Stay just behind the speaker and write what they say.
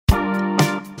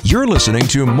You're listening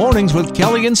to Mornings with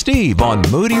Kelly and Steve on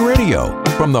Moody Radio.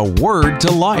 From the Word to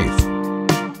Life.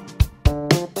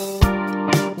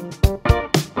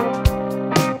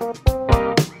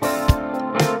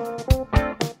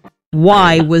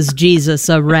 Why was Jesus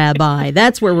a rabbi?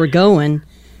 That's where we're going.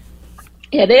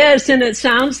 It is, and it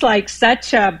sounds like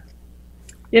such a,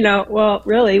 well,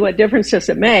 really, what difference does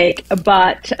it make?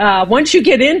 But once you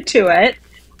get into it,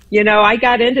 I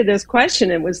got into this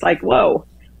question and was like, whoa,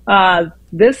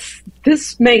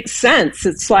 this makes sense.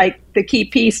 It's like the key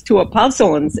piece to a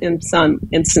puzzle in some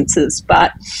instances.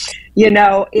 But,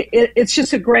 it's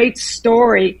just a great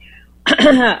story,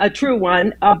 a true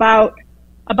one, about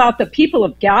the people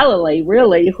of Galilee,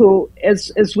 really, who,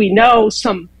 as we know,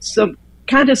 some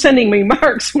condescending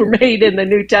remarks were made in the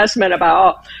New Testament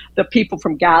about the people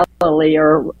from Galilee,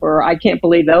 or I can't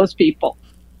believe those people.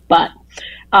 But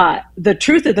the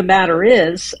truth of the matter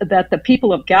is that the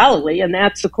people of Galilee, and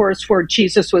that's, of course, where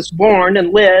Jesus was born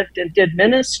and lived and did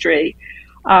ministry,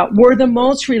 were the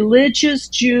most religious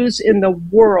Jews in the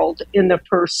world in the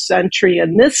first century.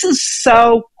 And this is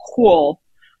so cool,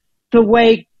 the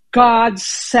way God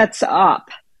sets up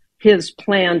his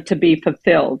plan to be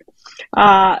fulfilled.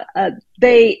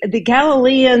 The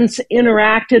Galileans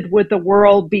interacted with the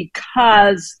world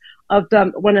because of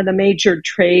one of the major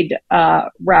trade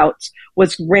routes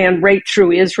ran right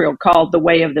through Israel, called the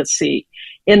Way of the Sea.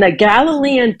 And the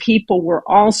Galilean people were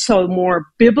also more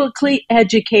biblically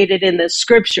educated in the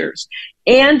scriptures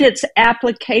and its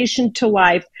application to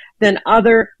life than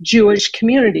other Jewish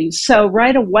communities. So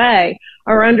right away,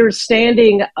 our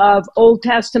understanding of Old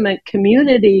Testament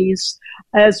communities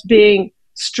as being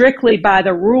strictly by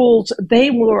the rules, they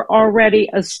were already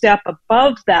a step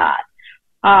above that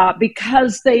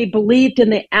because they believed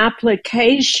in the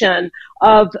application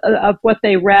of what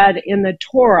they read in the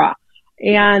Torah.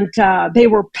 And they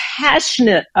were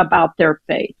passionate about their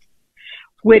faith,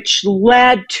 which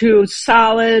led to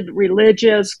solid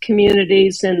religious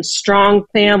communities and strong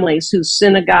families whose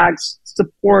synagogues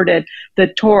supported the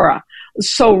Torah.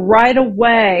 So right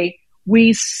away,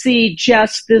 we see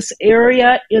just this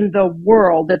area in the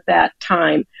world at that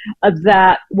time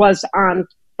that was on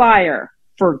fire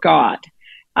for God.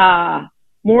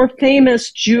 More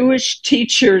famous Jewish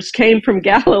teachers came from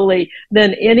Galilee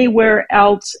than anywhere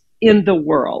else in the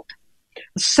world.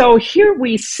 So here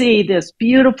we see this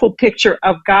beautiful picture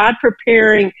of God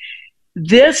preparing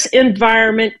this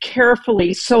environment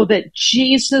carefully so that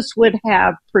Jesus would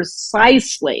have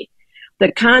precisely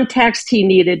the context he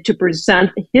needed to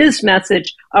present his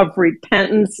message of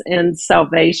repentance and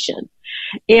salvation.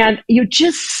 And you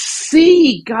just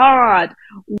see God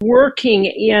working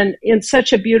in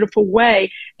such a beautiful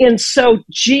way. And so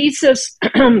Jesus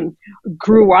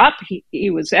grew up, he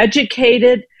was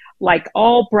educated like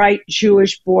all bright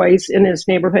Jewish boys in his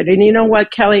neighborhood. And you know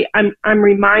what, Kelly, I'm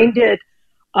reminded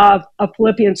of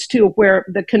Philippians 2, where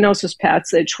the kenosis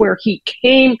passage, where he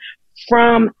came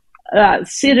from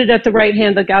seated at the right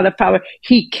hand of God the Father.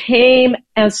 He came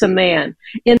as a man.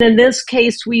 And in this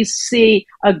case, we see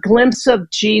a glimpse of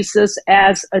Jesus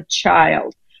as a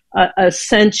child,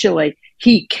 essentially.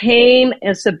 He came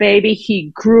as a baby.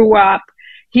 He grew up.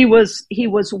 He was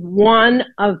one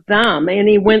of them, and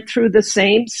he went through the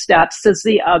same steps as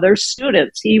the other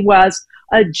students. He was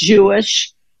a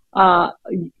Jewish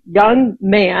young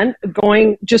man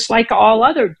going just like all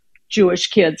other Jewish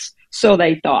kids, so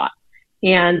they thought.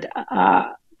 And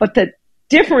but the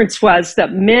difference was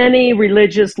that many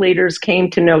religious leaders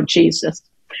came to know Jesus.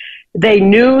 They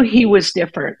knew he was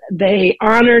different. They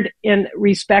honored and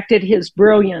respected his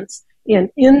brilliance and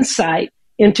insight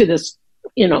into this,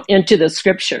 into the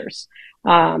scriptures.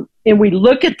 And we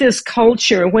look at this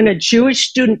culture. When a Jewish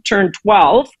student turned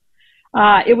 12,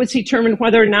 it was determined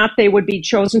whether or not they would be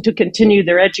chosen to continue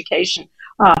their education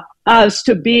as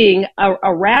to being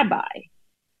a rabbi.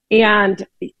 And,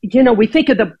 we think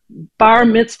of the bar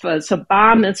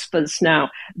mitzvahs now.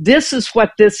 This is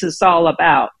what this is all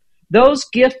about. Those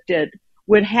gifted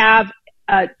would have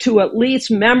to at least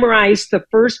memorize the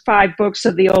first 5 books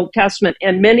of the Old Testament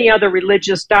and many other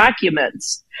religious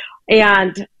documents.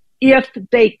 And if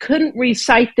they couldn't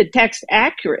recite the text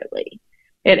accurately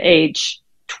at age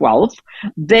 12,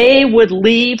 they would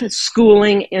leave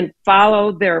schooling and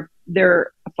follow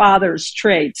their father's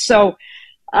trade. So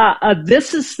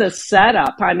this is the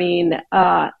setup. I mean,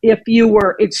 if you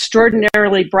were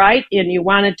extraordinarily bright and you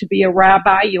wanted to be a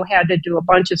rabbi, you had to do a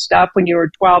bunch of stuff when you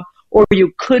were 12, or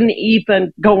you couldn't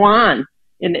even go on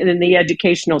in the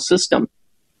educational system.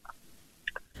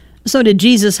 So did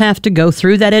Jesus have to go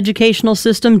through that educational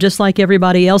system just like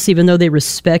everybody else, even though they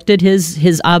respected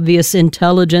his obvious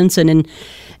intelligence? And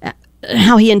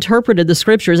how he interpreted the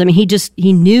scriptures. I mean,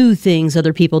 he knew things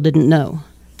other people didn't know.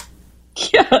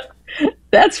 Yeah,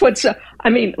 that's what's,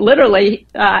 literally,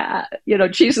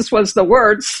 Jesus was the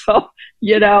Word. So,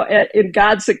 in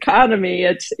God's economy,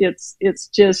 it's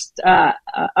just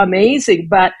amazing.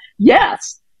 But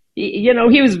yes,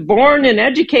 he was born and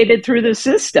educated through the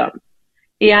system,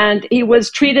 and he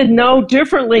was treated no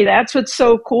differently. That's what's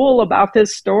so cool about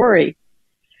this story.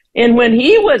 And when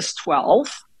he was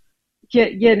 12,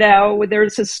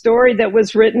 there's a story that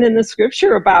was written in the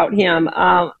scripture about him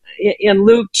in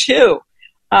Luke 2.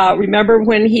 Remember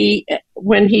when he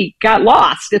got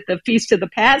lost at the Feast of the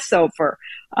Passover?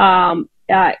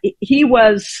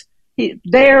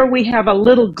 There we have a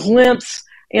little glimpse,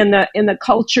 in the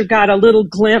culture got a little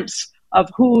glimpse of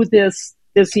who this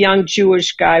young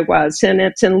Jewish guy was. And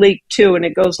it's in Luke 2, and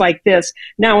it goes like this.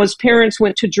 Now his parents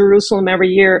went to Jerusalem every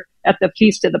year at the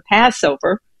Feast of the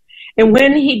Passover. And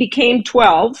when he became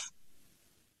 12,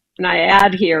 and I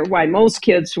add here why most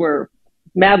kids were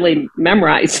madly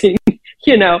memorizing,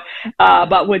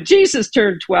 but when Jesus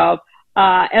turned 12,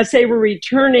 as they were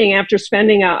returning after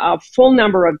spending a full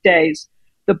number of days,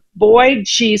 the boy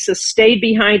Jesus stayed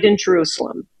behind in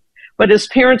Jerusalem. But his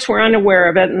parents were unaware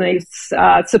of it, and they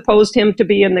supposed him to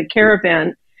be in the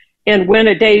caravan, and went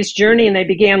a day's journey, and they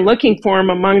began looking for him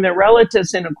among their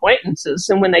relatives and acquaintances.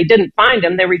 And when they didn't find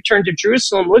him, they returned to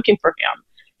Jerusalem looking for him.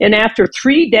 And after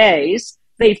 3 days,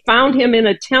 they found him in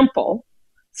a temple,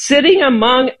 sitting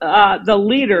among the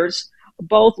leaders,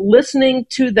 both listening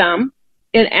to them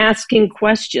and asking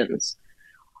questions.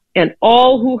 And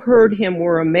all who heard him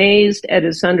were amazed at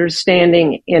his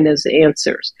understanding and his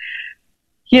answers.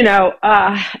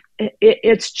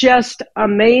 It's just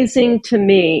amazing to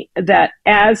me that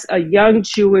as a young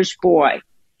Jewish boy,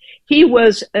 he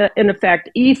was, in effect,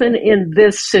 even in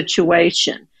this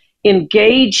situation,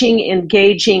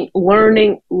 engaging,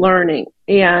 learning.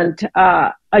 And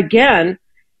again,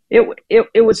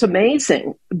 it was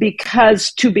amazing,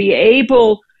 because to be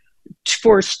able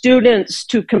for students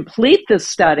to complete the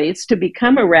studies, to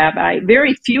become a rabbi,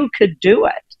 very few could do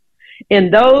it.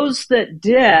 And those that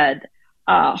did,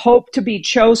 hope to be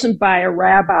chosen by a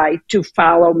rabbi to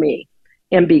follow me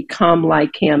and become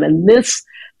like him. And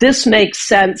this makes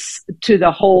sense to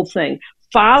the whole thing.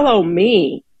 Follow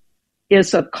me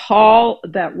is a call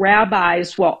that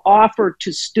rabbis will offer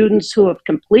to students who have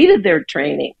completed their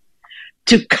training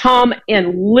to come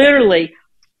and literally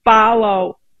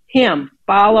follow him,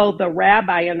 follow the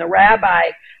rabbi. And the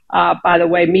rabbi, by the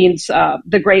way, means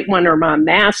the great one or my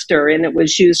master, and it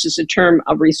was used as a term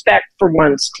of respect for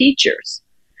one's teachers.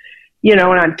 And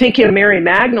I'm thinking of Mary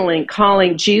Magdalene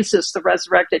calling Jesus, the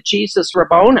resurrected Jesus,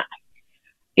 Rabboni.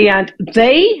 And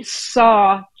they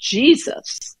saw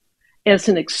Jesus as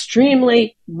an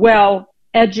extremely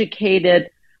well-educated,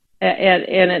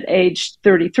 and at age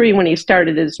 33 when he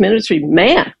started his ministry,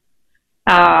 man.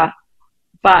 And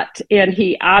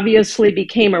he obviously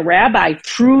became a rabbi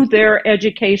through their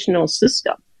educational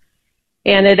system.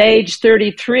 And at age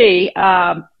 33,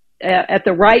 at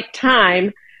the right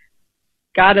time,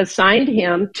 God assigned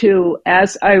him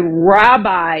as a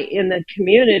rabbi in the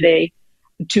community,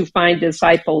 to find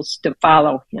disciples to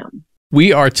follow him.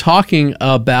 We are talking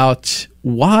about,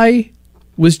 why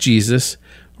was Jesus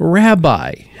a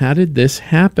rabbi? How did this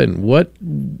happen?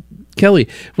 Kelly,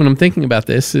 when I'm thinking about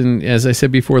this, and as I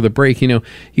said before the break,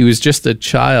 he was just a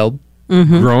child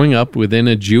growing up within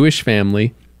a Jewish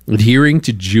family, adhering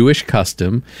to Jewish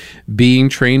custom, being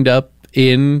trained up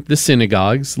in the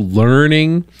synagogues,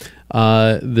 learning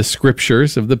the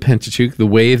scriptures of the Pentateuch the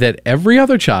way that every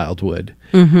other child would.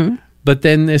 Mm-hmm. But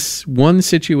then this one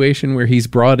situation where he's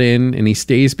brought in and he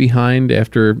stays behind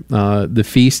after the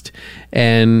feast,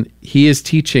 and he is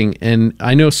teaching. And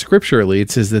I know scripturally it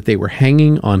says that they were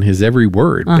hanging on his every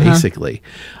word, basically.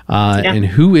 And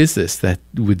who is this that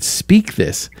would speak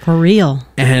this? For real.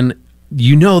 And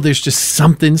there's just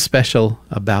something special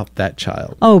about that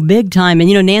child. Oh, big time.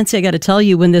 And Nancy, I got to tell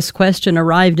you, when this question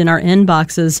arrived in our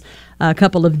inboxes a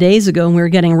couple of days ago, and we were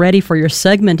getting ready for your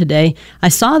segment today, I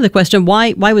saw the question,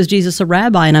 why was Jesus a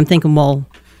rabbi? And I'm thinking, well,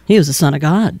 he was the Son of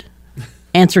God.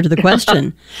 Answer to the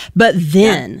question. But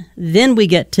then we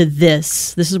get to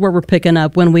this. This is where we're picking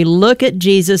up. When we look at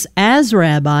Jesus as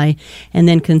rabbi and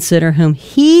then consider whom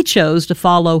he chose to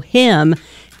follow him,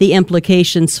 the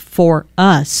implications for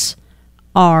us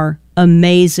are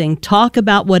amazing. Talk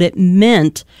about what it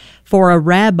meant for a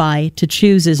rabbi to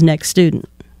choose his next student.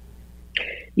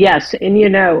 Yes, and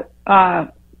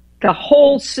the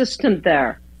whole system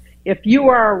there, if you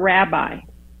are a rabbi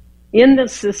in the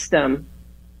system,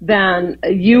 then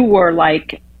you were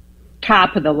like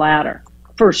top of the ladder,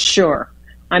 for sure.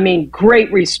 I mean,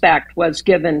 great respect was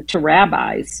given to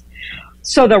rabbis.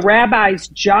 So the rabbi's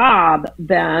job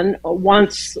then,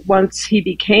 once he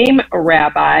became a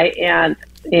rabbi, and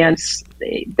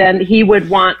then he would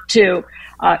want to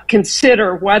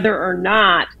consider whether or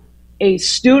not a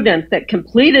student that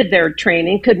completed their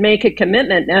training could make a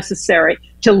commitment necessary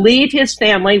to leave his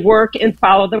family, work, and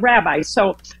follow the rabbi.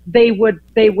 So they would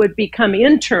become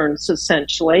interns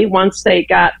essentially once they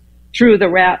got through the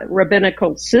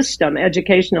rabbinical system,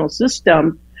 educational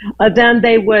system. Then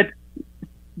they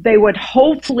would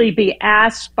hopefully be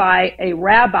asked by a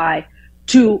rabbi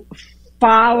to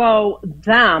follow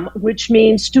them, which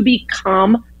means to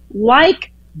become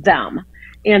like them.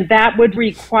 And that would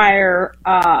require,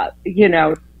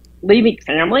 leaving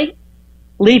family,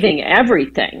 leaving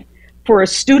everything. For a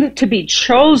student to be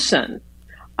chosen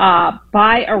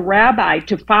by a rabbi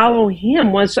to follow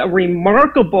him was a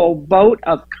remarkable vote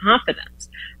of confidence.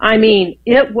 I mean,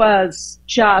 it was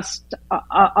just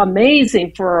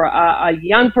amazing for a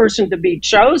young person to be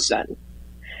chosen.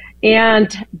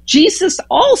 And Jesus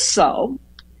also,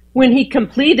 when he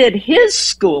completed his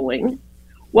schooling,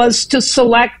 was to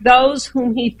select those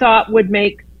whom he thought would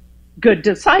make good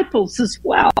disciples as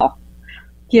well.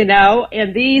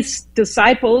 And these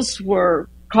disciples were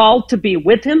called to be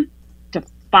with him, to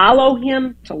follow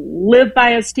him, to live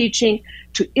by his teaching,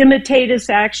 to imitate his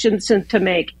actions, and to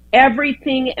make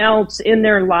everything else in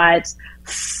their lives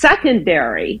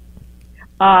secondary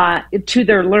to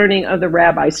their learning of the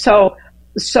rabbi. So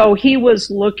he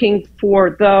was looking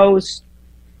for those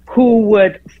who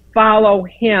would follow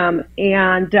him,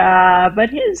 and but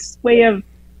his way of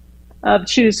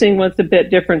choosing was a bit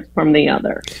different from the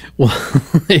other. Well,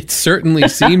 it certainly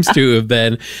seems to have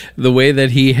been the way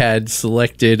that he had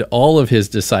selected all of his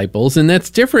disciples. And that's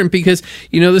different because,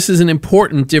 this is an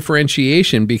important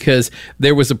differentiation because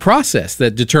there was a process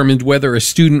that determined whether a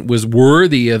student was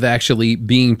worthy of actually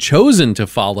being chosen to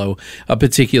follow a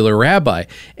particular rabbi.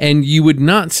 And you would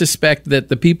not suspect that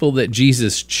the people that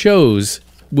Jesus chose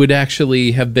would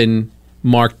actually have been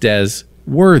marked as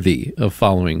worthy of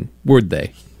following, would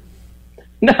they?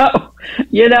 No,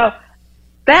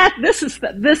 this is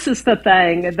the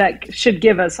thing that should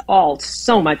give us all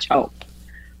so much hope,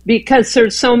 because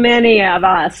there's so many of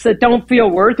us that don't feel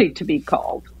worthy to be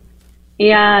called,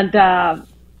 and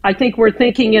I think we're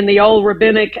thinking in the old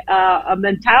rabbinic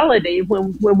mentality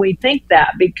when we think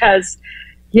that, because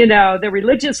the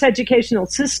religious educational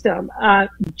system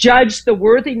judged the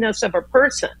worthiness of a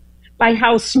person by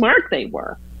how smart they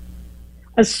were,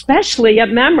 especially at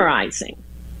memorizing.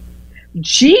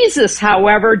 Jesus,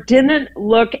 however, didn't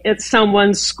look at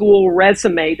someone's school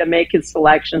resume to make his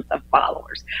selections of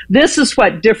followers. This is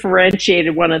what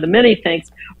differentiated one of the many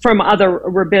things from other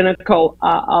rabbinical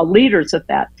leaders at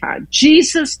that time.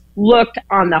 Jesus looked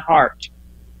on the heart,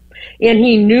 and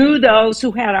he knew those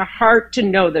who had a heart to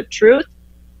know the truth,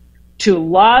 to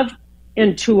love,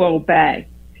 and to obey.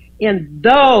 And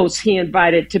those he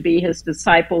invited to be his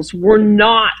disciples were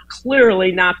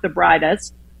clearly not the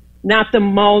brightest, not the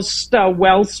most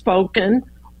well-spoken,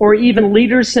 or even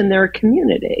leaders in their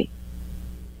community.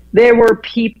 They were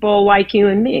people like you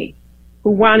and me who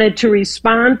wanted to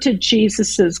respond to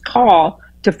Jesus's call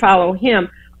to follow him,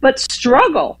 but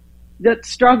struggle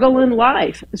in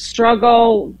life,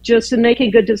 struggle just in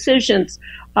making good decisions,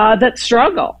 that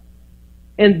struggle.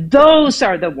 And those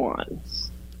are the ones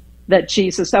that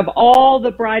Jesus, of all the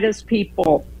brightest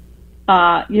people,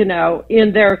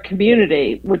 in their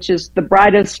community, which is the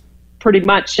brightest pretty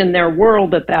much in their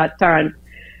world at that time,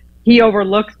 he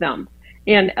overlooked them.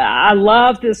 And I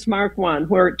love this Mark 1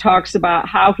 where it talks about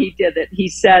how he did it. He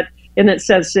said, and it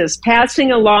says this,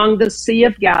 passing along the Sea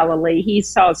of Galilee, he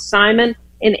saw Simon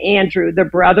and Andrew, the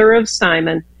brother of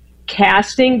Simon,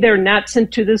 casting their nets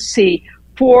into the sea,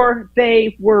 for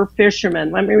they were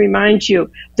fishermen. Let me remind you,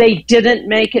 they didn't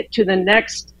make it to the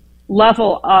next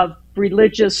level of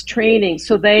religious training.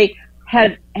 So they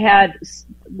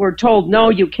were told, no,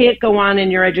 you can't go on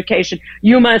in your education.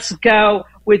 You must go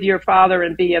with your father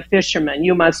and be a fisherman.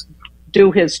 You must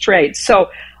do his trade. So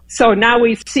now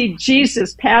we see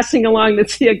Jesus passing along the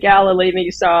Sea of Galilee, and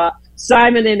he saw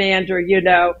Simon and Andrew,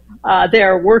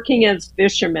 they're working as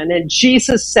fishermen. And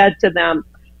Jesus said to them,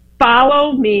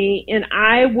 follow me, and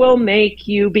I will make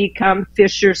you become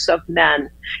fishers of men.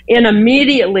 And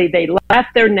immediately they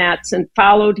left their nets and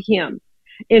followed him.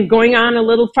 And going on a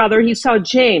little farther, he saw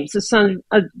James, the son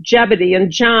of Zebedee,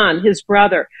 and John, his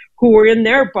brother, who were in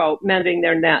their boat mending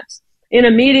their nets. And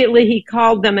immediately he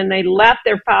called them, and they left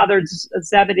their father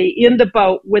Zebedee in the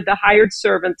boat with the hired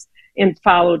servants and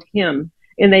followed him.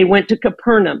 And they went to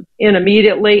Capernaum. And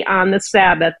immediately on the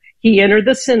Sabbath, he entered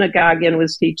the synagogue and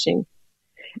was teaching.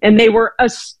 And they were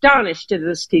astonished at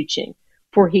his teaching,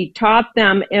 for he taught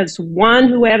them as one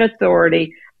who had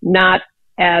authority, not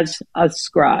as a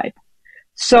scribe.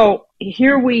 So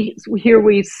here we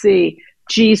see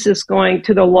Jesus going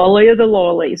to the lowly of the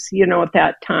lowlies, at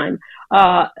that time,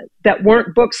 that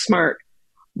weren't book smart,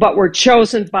 but were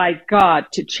chosen by God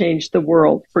to change the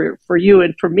world for you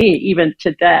and for me, even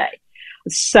today.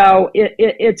 So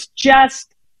it's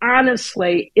just,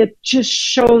 honestly, it just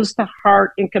shows the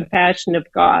heart and compassion of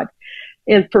God.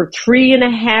 And for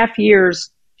 3.5 years,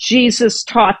 Jesus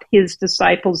taught his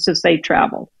disciples as they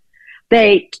traveled.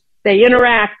 They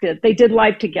interacted, they did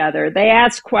life together, they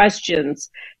asked questions,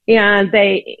 and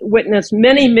they witnessed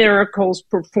many miracles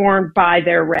performed by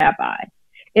their rabbi.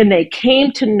 And they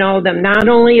came to know them not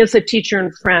only as a teacher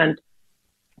and friend,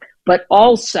 but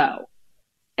also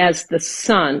as the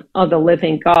Son of the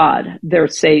living God, their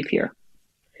Savior.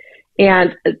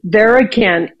 And there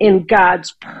again, in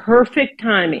God's perfect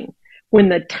timing, when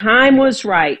the time was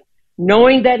right,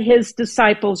 knowing that his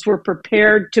disciples were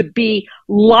prepared to be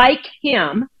like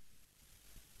him,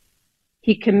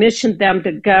 he commissioned them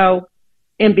to go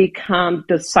and become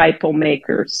disciple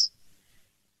makers.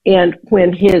 And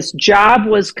when his job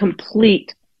was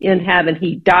complete in heaven,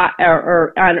 he died,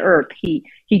 or on earth, he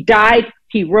died,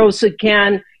 he rose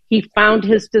again, he found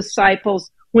his disciples.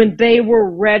 When they were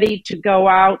ready to go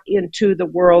out into the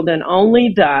world and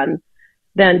only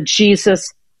then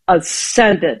Jesus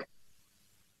ascended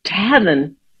to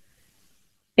heaven.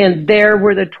 And there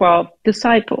were the 12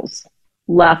 disciples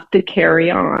left to carry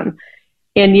on.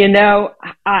 And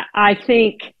I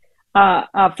think 1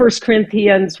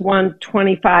 Corinthians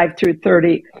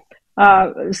 1:25-30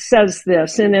 says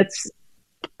this, and it's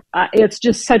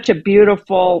just such a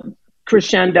beautiful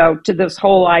crescendo to this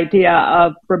whole idea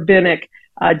of rabbinic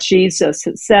Jesus.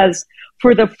 It says,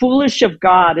 "For the foolish of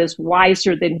God is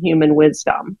wiser than human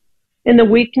wisdom, and the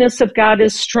weakness of God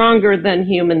is stronger than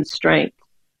human strength."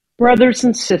 Brothers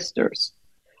and sisters,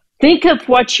 think of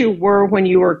what you were when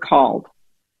you were called.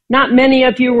 Not many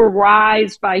of you were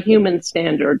wise by human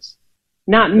standards.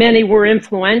 Not many were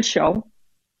influential.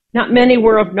 Not many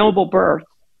were of noble birth.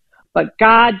 But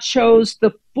God chose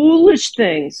the foolish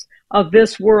things of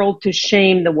this world to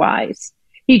shame the wise.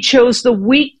 He chose the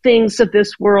weak things of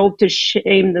this world to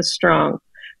shame the strong.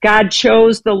 God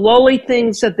chose the lowly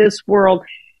things of this world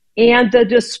and the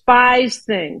despised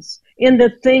things and the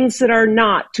things that are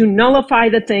not, to nullify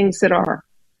the things that are,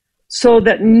 so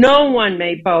that no one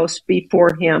may boast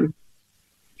before him.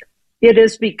 It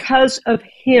is because of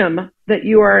him that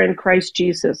you are in Christ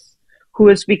Jesus, who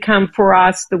has become for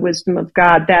us the wisdom of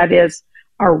God. That is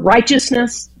our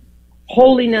righteousness,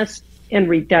 holiness, and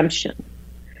redemption.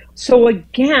 So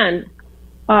again,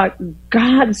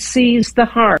 God sees the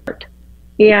heart,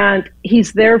 and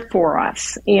he's there for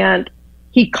us, and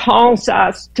he calls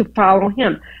us to follow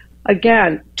him.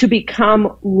 Again, to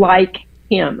become like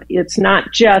him. It's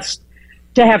not just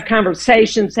to have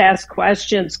conversations, ask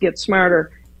questions, get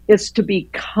smarter. It's to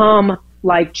become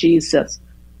like Jesus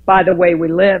by the way we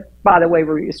live, by the way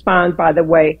we respond, by the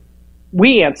way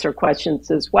we answer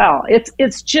questions as well.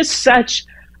 It's just such,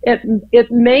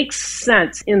 it makes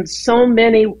sense in so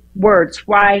many words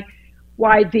why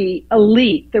the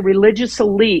elite, the religious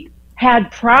elite,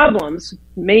 had problems,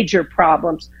 major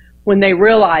problems, when they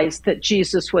realized that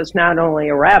Jesus was not only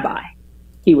a rabbi,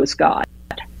 he was God.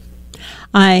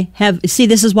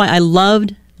 This is why I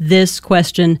loved this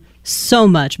question so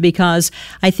much, because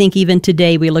I think even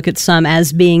today we look at some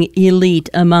as being elite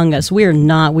among us. We're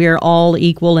not. We're all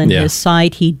equal in his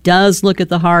sight. He does look at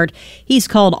the heart. He's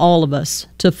called all of us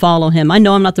to follow him. I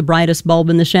know I'm not the brightest bulb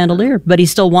in the chandelier, but he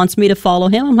still wants me to follow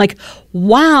him. I'm like,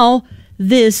 wow,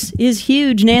 this is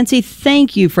huge. Nancy,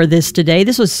 thank you for this today.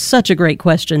 This was such a great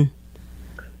question.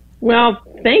 Well,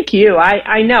 thank you.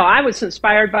 I know I was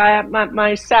inspired by it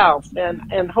myself,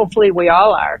 and hopefully we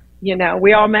all are.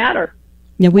 We all matter.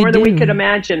 Yeah, more than we could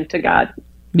imagine to God.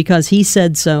 Because he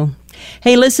said so.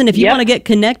 Hey, listen, if you want to get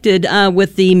connected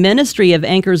with the ministry of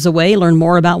Anchors Away, learn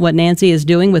more about what Nancy is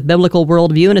doing with Biblical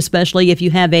Worldview, and especially if you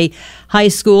have a high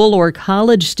school or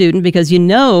college student, because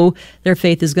their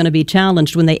faith is going to be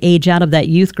challenged when they age out of that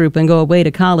youth group and go away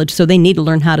to college, so they need to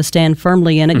learn how to stand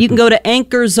firmly in it. You can go to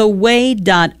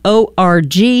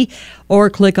anchorsaway.org or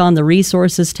click on the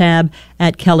resources tab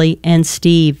at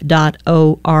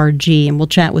kellyandsteve.org, and we'll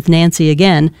chat with Nancy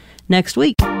again next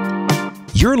week.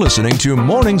 You're listening to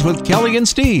Mornings with Kelly and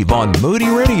Steve on Moody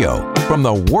Radio, from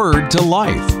the Word to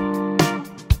Life.